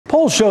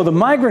Polls show the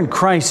migrant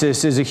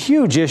crisis is a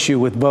huge issue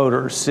with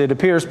voters. It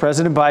appears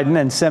President Biden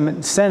and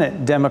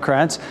Senate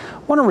Democrats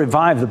want to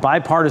revive the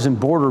bipartisan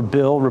border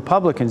bill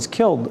Republicans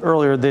killed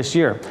earlier this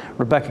year.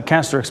 Rebecca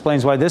Castor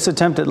explains why this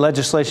attempt at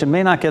legislation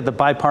may not get the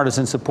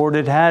bipartisan support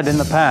it had in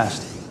the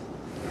past.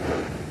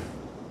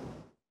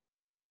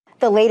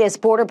 The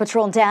latest Border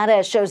Patrol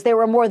data shows there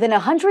were more than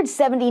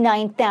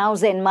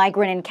 179,000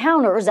 migrant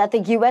encounters at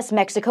the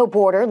U.S.-Mexico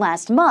border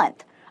last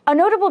month, a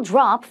notable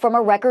drop from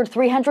a record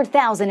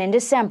 300,000 in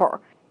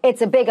December.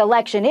 It's a big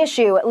election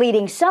issue,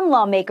 leading some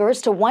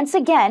lawmakers to once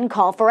again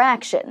call for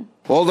action.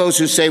 All those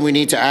who say we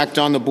need to act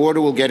on the border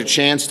will get a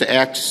chance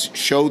to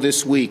show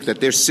this week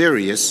that they're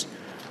serious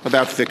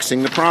about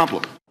fixing the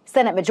problem.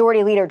 Senate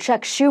Majority Leader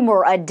Chuck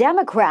Schumer, a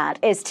Democrat,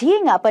 is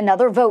teeing up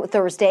another vote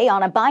Thursday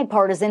on a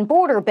bipartisan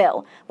border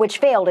bill, which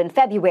failed in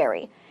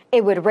February.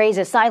 It would raise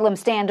asylum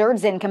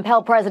standards and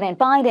compel President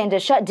Biden to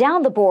shut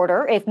down the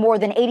border if more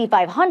than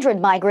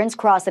 8,500 migrants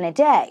cross in a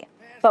day.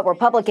 But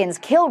Republicans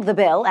killed the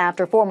bill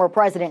after former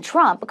President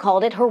Trump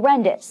called it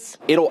horrendous.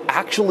 It'll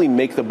actually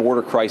make the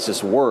border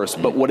crisis worse,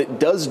 but what it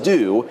does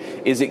do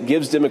is it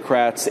gives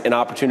Democrats an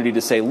opportunity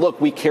to say, look,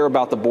 we care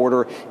about the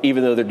border,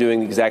 even though they're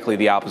doing exactly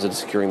the opposite of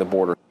securing the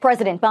border.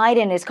 President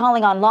Biden is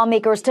calling on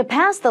lawmakers to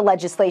pass the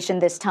legislation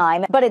this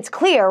time, but it's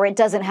clear it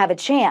doesn't have a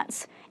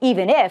chance.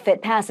 Even if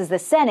it passes the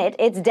Senate,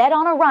 it's dead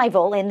on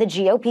arrival in the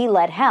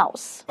GOP-led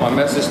House. My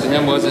message to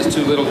him was it's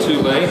too little too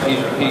late.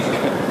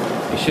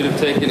 He should have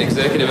taken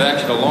executive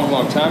action a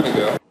long time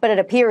ago. But it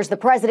appears the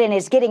president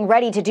is getting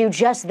ready to do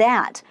just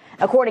that.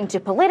 According to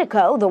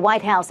Politico, the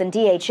White House and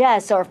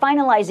DHS are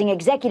finalizing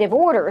executive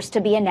orders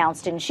to be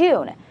announced in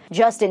June,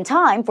 just in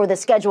time for the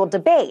scheduled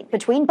debate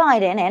between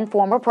Biden and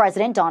former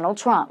President Donald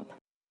Trump.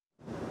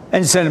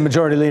 And Senate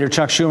Majority Leader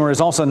Chuck Schumer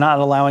is also not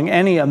allowing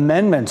any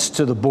amendments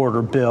to the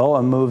border bill,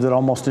 a move that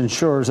almost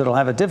ensures it'll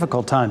have a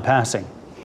difficult time passing.